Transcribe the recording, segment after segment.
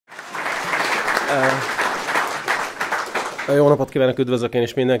Jó napot kívánok, üdvözlök én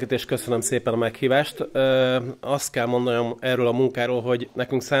is mindenkit, és köszönöm szépen a meghívást. Azt kell mondanom erről a munkáról, hogy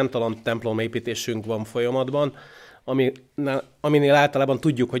nekünk számtalan templomépítésünk van folyamatban, aminél általában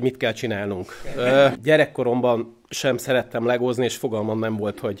tudjuk, hogy mit kell csinálnunk. Gyerekkoromban sem szerettem legózni, és fogalmam nem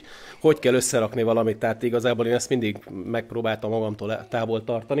volt, hogy kell összerakni valamit, tehát igazából én ezt mindig megpróbáltam magamtól távol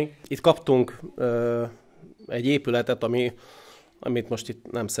tartani. Itt kaptunk egy épületet, amit most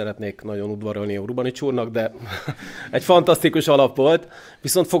itt nem szeretnék nagyon udvarolni a Urbanics úrnak, de egy fantasztikus alap volt,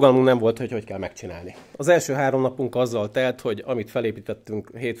 viszont fogalmunk nem volt, hogy kell megcsinálni. Az első 3 napunk azzal telt, hogy amit felépítettünk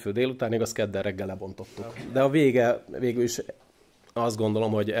hétfő délutánig, azt kedden reggel lebontottuk. De a vége végül is azt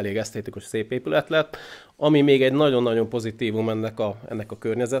gondolom, hogy elég esztétikus, szép épület lett, ami még egy nagyon-nagyon pozitívum ennek a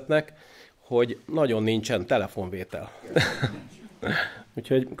környezetnek, hogy nagyon nincsen telefonvétel.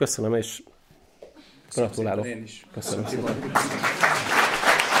 Úgyhogy köszönöm, és gratulálok. Én is. Köszönöm szépen.